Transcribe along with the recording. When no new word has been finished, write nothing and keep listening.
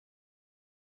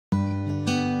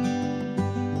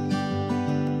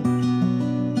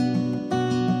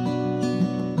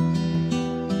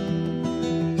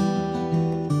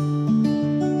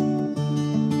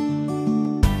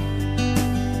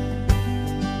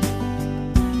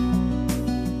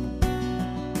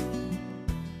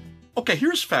Okay,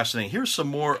 here's fascinating. Here's some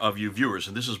more of you viewers,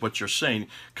 and this is what you're saying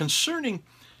concerning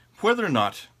whether or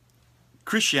not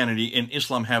Christianity and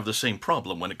Islam have the same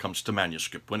problem when it comes to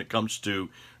manuscript, when it comes to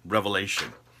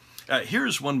revelation.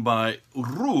 Here's one by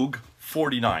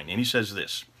Rug49, and he says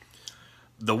this: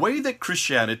 the way that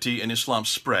Christianity and Islam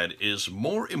spread is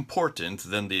more important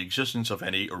than the existence of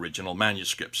any original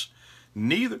manuscripts.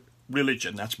 Neither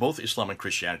religion, that's both Islam and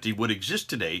Christianity, would exist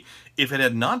today if it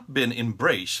had not been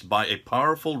embraced by a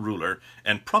powerful ruler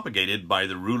and propagated by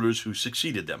the rulers who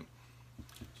succeeded them.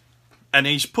 And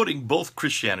he's putting both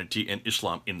Christianity and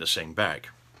Islam in the same bag.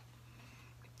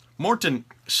 Morton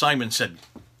Simon said,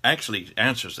 actually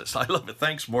answers this. I love it.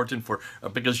 Thanks, Morton, for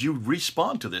because you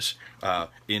respond to this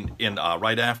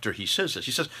right after he says this.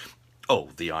 He says, "Oh,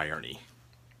 the irony!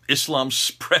 Islam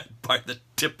spread by the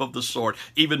tip of the sword.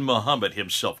 Even Muhammad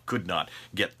himself could not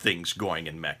get things going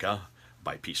in Mecca,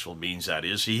 by peaceful means, that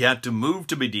is. He had to move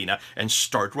to Medina and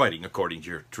start writing according to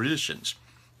your traditions.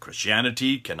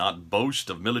 Christianity cannot boast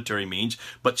of military means,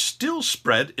 but still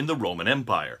spread in the Roman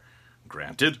Empire.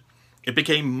 Granted, it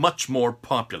became much more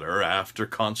popular after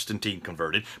Constantine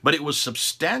converted, but it was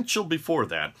substantial before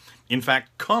that. In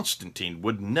fact, Constantine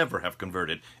would never have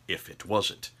converted if it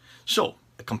wasn't." So,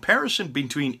 a comparison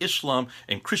between Islam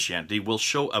and Christianity will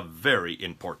show a very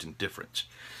important difference.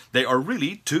 They are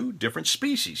really two different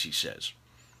species, he says.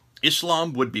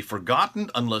 Islam would be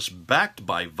forgotten unless backed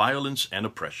by violence and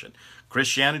oppression.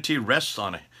 Christianity rests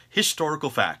on historical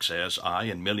facts, as I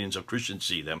and millions of Christians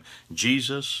see them.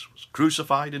 Jesus was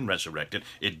crucified and resurrected.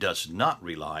 It does not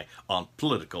rely on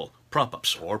political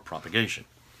prop-ups or propagation.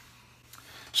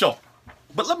 So,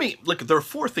 but let me look. There are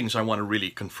four things I want to really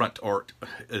confront or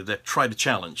that try to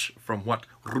challenge from what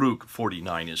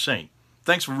Rug49 is saying.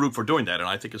 Thanks for Rug for doing that, and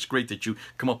I think it's great that you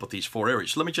come up with these four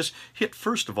areas. Let me just hit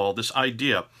first of all this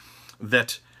idea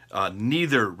that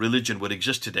neither religion would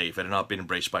exist today if it had not been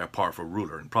embraced by a powerful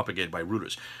ruler and propagated by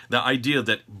rulers. The idea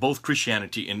that both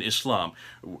Christianity and Islam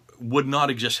would not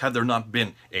exist had there not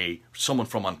been someone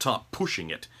from on top pushing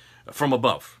it from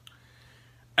above.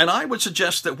 And I would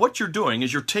suggest that what you're doing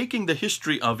is you're taking the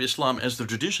history of Islam as the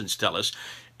traditions tell us,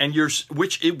 and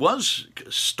which it was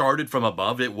started from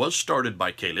above. It was started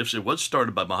by caliphs. It was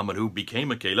started by Muhammad, who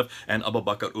became a caliph, and Abu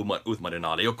Bakr, Umar, Uthman, and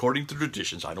Ali, according to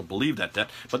traditions. I don't believe that,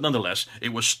 but nonetheless,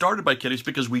 it was started by caliphs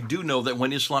because we do know that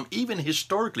when Islam, even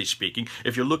historically speaking,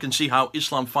 if you look and see how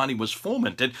Islam finally was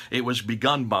fomented, it was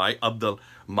begun by Abdul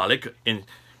Malik in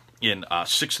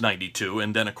 692,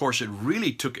 and then of course it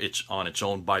really took on its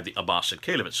own by the Abbasid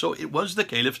Caliphate. So it was the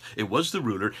caliphs, it was the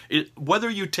ruler.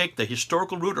 Whether you take the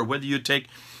historical route or whether you take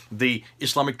the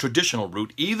Islamic traditional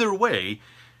route, either way,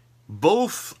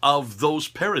 both of those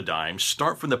paradigms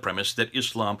start from the premise that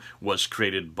Islam was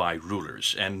created by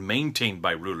rulers and maintained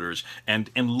by rulers and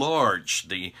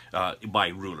enlarged by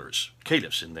rulers,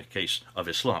 caliphs in the case of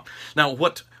Islam. Now,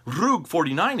 what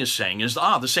Rug49 is saying is,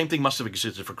 the same thing must have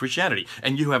existed for Christianity,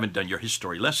 and you haven't done your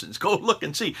history lessons. Go look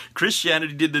and see.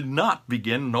 Christianity did not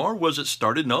begin, nor was it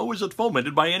started, nor was it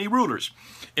fomented by any rulers.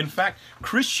 In fact,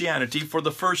 Christianity for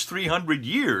the first 300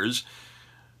 years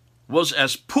was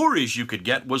as poor as you could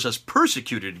get, was as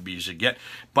persecuted as you could get,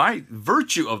 by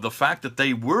virtue of the fact that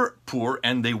they were poor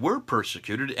and they were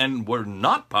persecuted and were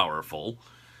not powerful.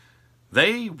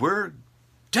 They were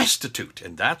destitute,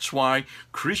 and that's why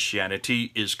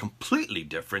Christianity is completely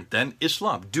different than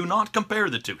Islam. Do not compare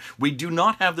the two. We do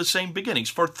not have the same beginnings.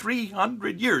 For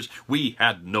 300 years, we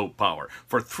had no power.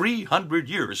 For 300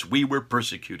 years, we were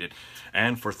persecuted,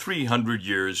 and for 300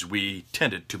 years, we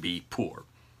tended to be poor.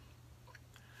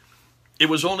 It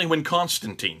was only when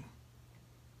Constantine,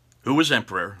 who was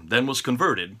emperor, then was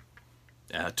converted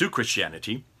to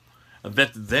Christianity,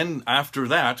 that then after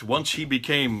that, once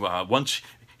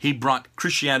he brought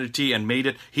Christianity and made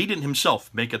it, he didn't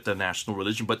himself make it the national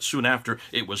religion, but soon after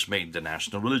it was made the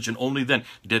national religion. Only then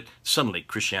did suddenly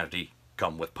Christianity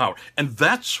come with power. And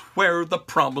that's where the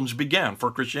problems began for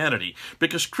Christianity.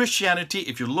 Because Christianity,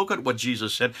 if you look at what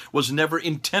Jesus said, was never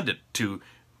intended to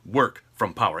work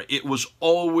from power. It was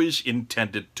always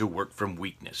intended to work from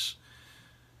weakness.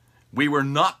 We are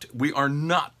not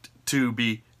to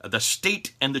be, the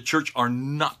state and the church are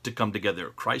not to come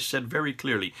together. Christ said very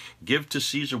clearly, give to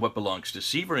Caesar what belongs to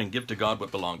Caesar and give to God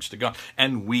what belongs to God.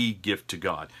 And we give to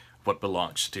God what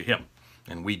belongs to him.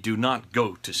 And we do not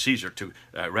go to Caesar to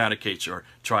eradicate or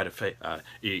try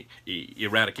to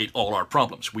eradicate all our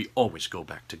problems. We always go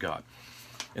back to God.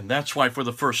 And that's why for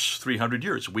the first 300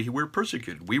 years we were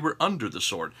persecuted. We were under the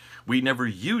sword. We never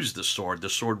used the sword. The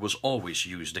sword was always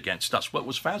used against us. What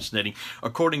was fascinating,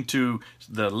 according to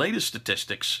the latest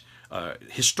statistics,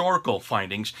 historical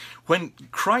findings, when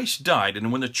Christ died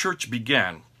and when the church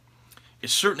began,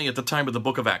 It's certainly at the time of the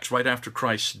book of Acts, right after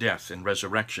Christ's death and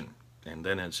resurrection, and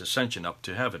then his ascension up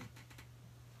to heaven.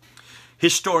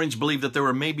 Historians believe that there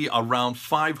were maybe around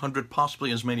 500,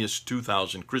 possibly as many as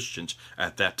 2,000 Christians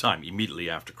at that time,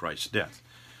 immediately after Christ's death.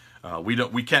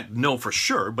 We can't know for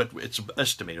sure, but it's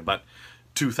estimated about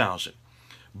 2,000.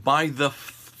 By the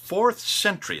 4th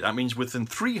century, that means within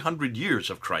 300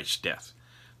 years of Christ's death,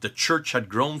 the church had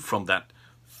grown from that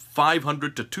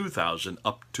 500 to 2,000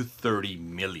 up to 30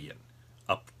 million.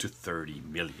 Up to 30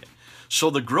 million. So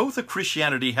the growth of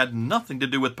Christianity had nothing to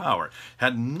do with power,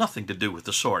 had nothing to do with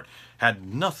the sword, had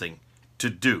nothing to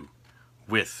do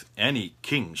with any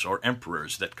kings or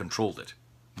emperors that controlled it.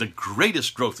 The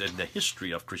greatest growth in the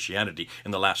history of Christianity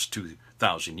in the last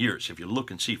 2,000 years, if you look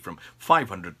and see from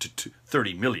 500 to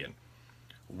 30 million,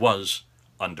 was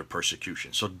under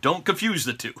persecution. So don't confuse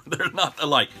the two. They're not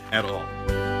alike at all.